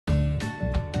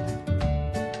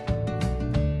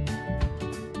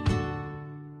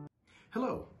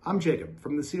I'm Jacob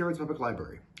from the Cedar Rapids Public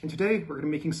Library, and today we're going to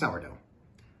be making sourdough.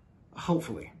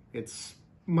 Hopefully. It's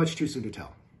much too soon to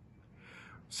tell.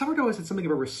 Sourdough has had something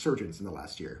of a resurgence in the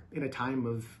last year. In a time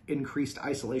of increased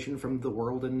isolation from the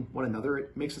world and one another,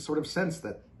 it makes a sort of sense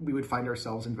that we would find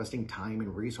ourselves investing time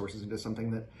and resources into something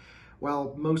that,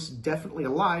 while most definitely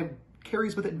alive,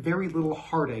 carries with it very little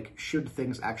heartache should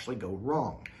things actually go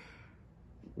wrong.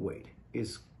 Wait,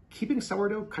 is keeping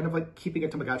sourdough kind of like keeping a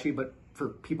Tamagotchi, but for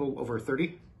people over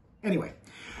 30? Anyway,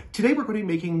 today we're going to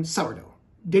be making sourdough.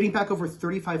 Dating back over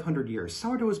 3,500 years,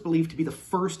 sourdough is believed to be the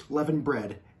first leavened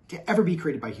bread to ever be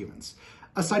created by humans.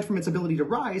 Aside from its ability to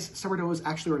rise, sourdough is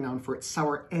actually renowned for its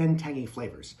sour and tangy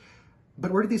flavors.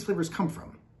 But where do these flavors come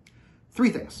from?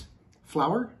 Three things: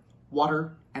 flour,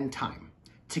 water, and thyme.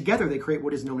 Together they create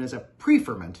what is known as a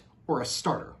pre-ferment, or a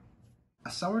starter. A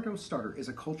sourdough starter is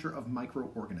a culture of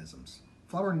microorganisms.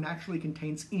 Flour naturally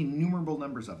contains innumerable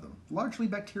numbers of them, largely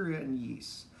bacteria and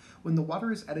yeast. When the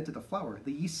water is added to the flour,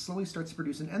 the yeast slowly starts to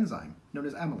produce an enzyme, known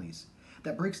as amylase,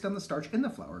 that breaks down the starch in the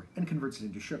flour and converts it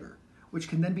into sugar, which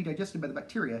can then be digested by the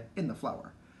bacteria in the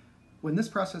flour. When this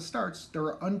process starts, there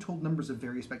are untold numbers of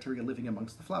various bacteria living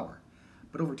amongst the flour.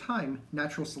 But over time,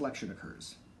 natural selection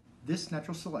occurs. This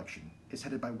natural selection is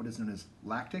headed by what is known as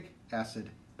lactic acid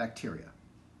bacteria,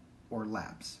 or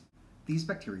LABs. These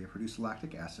bacteria produce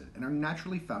lactic acid and are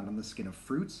naturally found on the skin of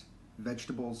fruits,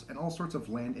 vegetables, and all sorts of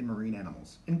land and marine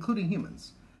animals, including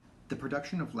humans. The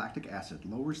production of lactic acid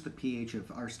lowers the pH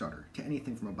of our starter to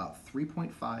anything from about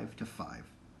 3.5 to 5.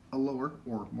 A lower,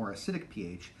 or more acidic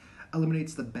pH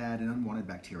eliminates the bad and unwanted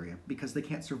bacteria because they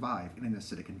can't survive in an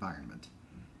acidic environment.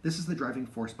 This is the driving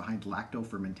force behind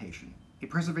lacto-fermentation, a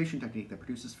preservation technique that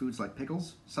produces foods like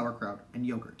pickles, sauerkraut, and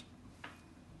yogurt.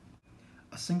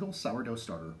 A single sourdough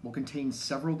starter will contain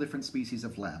several different species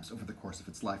of LABs over the course of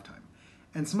its lifetime,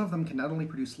 and some of them can not only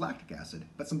produce lactic acid,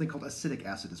 but something called acetic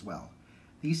acid as well.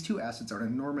 These two acids are an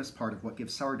enormous part of what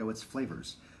gives sourdough its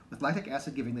flavors, with lactic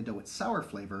acid giving the dough its sour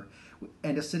flavor,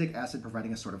 and acetic acid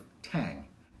providing a sort of tang.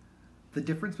 The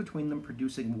difference between them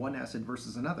producing one acid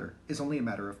versus another is only a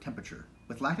matter of temperature,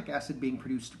 with lactic acid being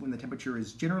produced when the temperature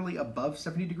is generally above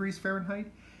 70 degrees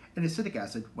Fahrenheit, and acetic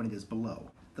acid when it is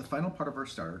below. The final part of our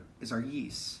starter is our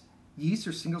yeasts. Yeasts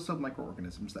are single-celled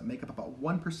microorganisms that make up about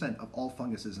 1% of all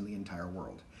funguses in the entire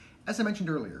world. As I mentioned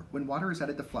earlier, when water is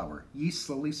added to flour, yeast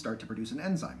slowly start to produce an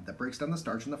enzyme that breaks down the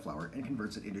starch in the flour and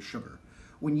converts it into sugar.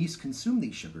 When yeasts consume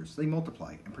these sugars, they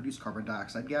multiply and produce carbon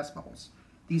dioxide gas bubbles.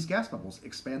 These gas bubbles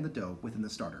expand the dough within the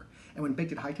starter, and when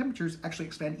baked at high temperatures, actually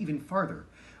expand even farther,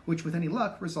 which with any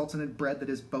luck results in a bread that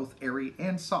is both airy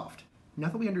and soft. Now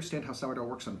that we understand how sourdough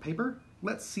works on paper,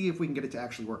 let's see if we can get it to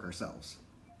actually work ourselves.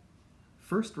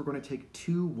 First, we're going to take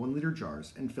two 1-liter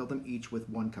jars and fill them each with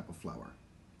 1 cup of flour.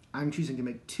 I'm choosing to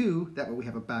make 2, that way we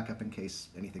have a backup in case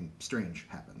anything strange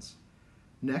happens.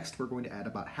 Next, we're going to add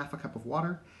about half a cup of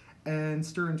water and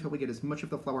stir until we get as much of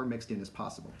the flour mixed in as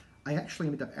possible. I actually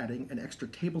ended up adding an extra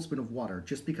tablespoon of water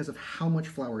just because of how much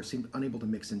flour seemed unable to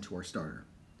mix into our starter.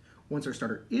 Once our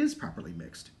starter is properly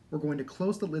mixed, we're going to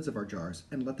close the lids of our jars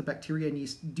and let the bacteria and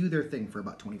yeast do their thing for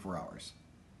about 24 hours.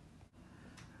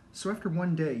 So after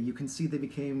one day, you can see they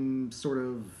became sort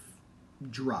of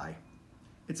dry.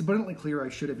 It's abundantly clear I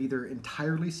should have either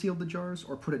entirely sealed the jars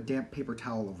or put a damp paper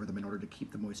towel over them in order to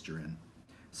keep the moisture in.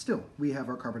 Still, we have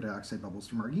our carbon dioxide bubbles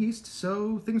from our yeast,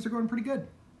 so things are going pretty good.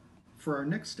 For our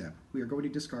next step, we are going to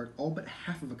discard all but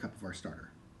half of a cup of our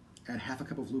starter. Add half a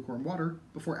cup of lukewarm water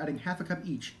before adding half a cup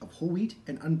each of whole wheat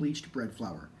and unbleached bread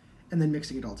flour, and then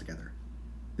mixing it all together.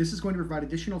 This is going to provide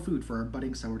additional food for our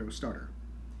budding sourdough starter.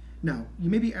 Now, you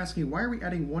may be asking, why are we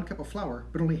adding 1 cup of flour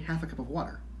but only half a cup of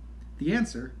water? The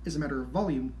answer is a matter of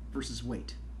volume versus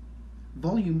weight.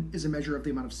 Volume is a measure of the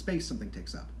amount of space something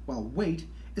takes up, while weight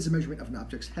is a measurement of an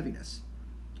object's heaviness.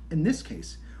 In this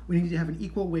case, we need to have an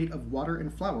equal weight of water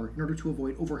and flour in order to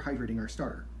avoid overhydrating our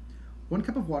starter. 1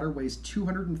 cup of water weighs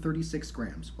 236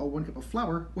 grams, while 1 cup of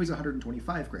flour weighs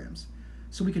 125 grams.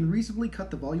 So we can reasonably cut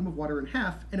the volume of water in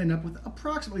half and end up with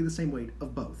approximately the same weight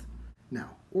of both.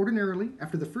 Now, ordinarily,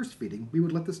 after the first feeding, we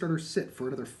would let the starter sit for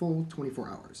another full 24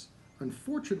 hours.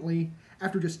 Unfortunately,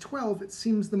 after just 12, it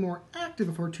seems the more active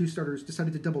of our two starters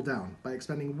decided to double down by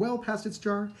expanding well past its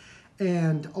jar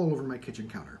and all over my kitchen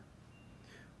counter.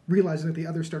 Realizing that the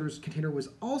other starter's container was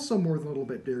also more than a little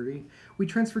bit dirty, we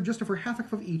transferred just over half a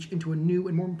cup of each into a new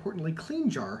and more importantly clean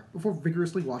jar before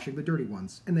vigorously washing the dirty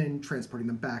ones and then transporting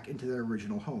them back into their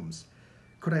original homes.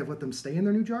 Could I have let them stay in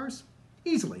their new jars?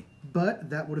 Easily,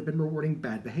 but that would have been rewarding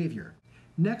bad behavior.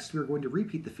 Next, we are going to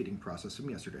repeat the feeding process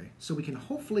from yesterday, so we can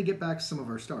hopefully get back some of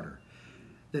our starter.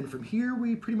 Then from here,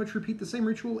 we pretty much repeat the same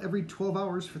ritual every 12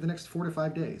 hours for the next 4 to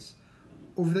 5 days.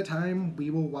 over that time, we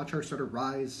will watch our starter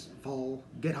rise, fall,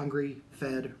 get hungry,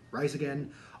 fed, rise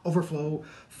again, overflow,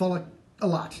 fall a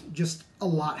lot. Just a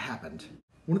lot happened.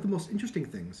 One of the most interesting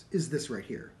things is this right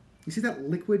here. You see that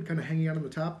liquid kind of hanging out on the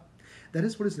top? That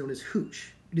is what is known as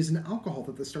hooch. It is an alcohol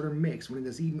that the starter makes when it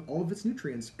has eaten all of its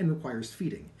nutrients and requires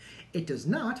feeding. It does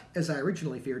not, as I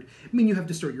originally feared, mean you have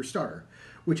destroyed your starter,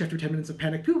 which after 10 minutes of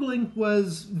panicked Googling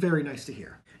was very nice to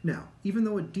hear. Now, even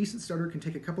though a decent starter can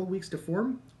take a couple weeks to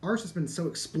form, ours has been so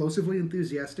explosively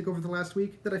enthusiastic over the last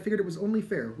week that I figured it was only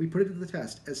fair we put it to the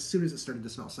test as soon as it started to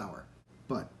smell sour.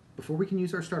 But before we can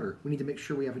use our starter, we need to make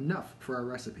sure we have enough for our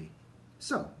recipe.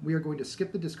 So, we are going to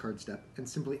skip the discard step and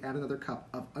simply add another cup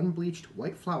of unbleached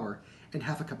white flour and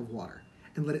half a cup of water,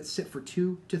 and let it sit for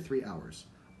 2 to 3 hours.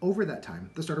 Over that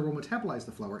time, the starter will metabolize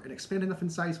the flour and expand enough in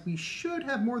size we should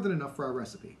have more than enough for our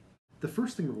recipe. The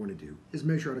first thing we're going to do is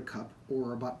measure out a cup,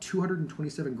 or about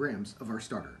 227 grams, of our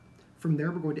starter. From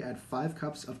there, we're going to add 5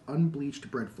 cups of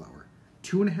unbleached bread flour,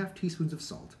 2.5 teaspoons of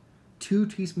salt, 2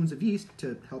 teaspoons of yeast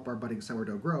to help our budding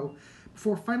sourdough grow,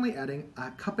 before finally adding a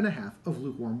cup and a half of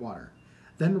lukewarm water.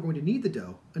 Then we're going to knead the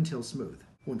dough until smooth.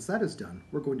 Once that is done,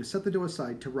 we're going to set the dough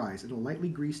aside to rise in a lightly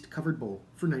greased covered bowl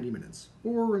for 90 minutes,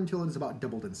 or until it is about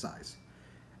doubled in size.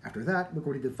 After that, we're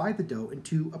going to divide the dough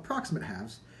into approximate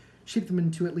halves, shape them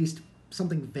into at least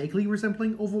something vaguely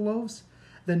resembling oval loaves,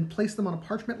 then place them on a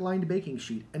parchment-lined baking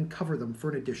sheet and cover them for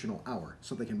an additional hour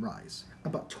so they can rise.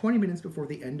 About 20 minutes before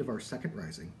the end of our second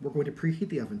rising, we're going to preheat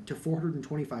the oven to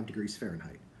 425 degrees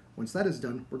Fahrenheit. Once that is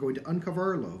done, we're going to uncover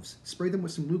our loaves, spray them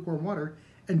with some lukewarm water,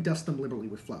 and dust them liberally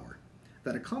with flour.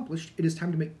 That accomplished, it is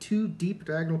time to make 2 deep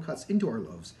diagonal cuts into our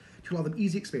loaves to allow them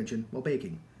easy expansion while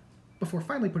baking, before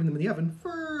finally putting them in the oven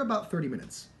for about 30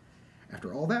 minutes.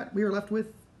 After all that, we are left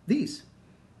with these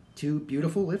 2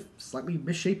 beautiful, if slightly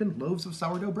misshapen, loaves of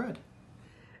sourdough bread.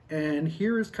 And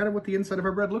here is kind of what the inside of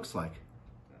our bread looks like.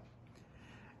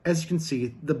 As you can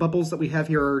see, the bubbles that we have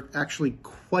here are actually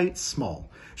quite small,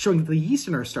 showing that the yeast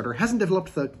in our starter hasn't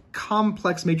developed the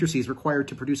complex matrices required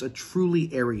to produce a truly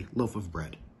airy loaf of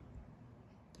bread.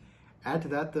 Add to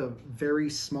that the very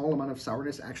small amount of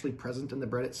sourness actually present in the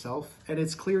bread itself, and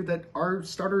it's clear that our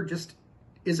starter just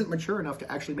isn't mature enough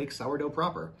to actually make sourdough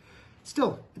proper.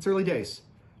 Still, it's early days.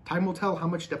 Time will tell how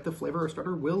much depth of flavor our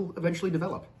starter will eventually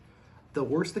develop. The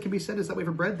worst that can be said is that we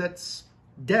have a bread that's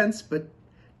dense, but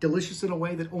delicious in a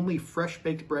way that only fresh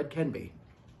baked bread can be.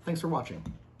 Thanks for watching.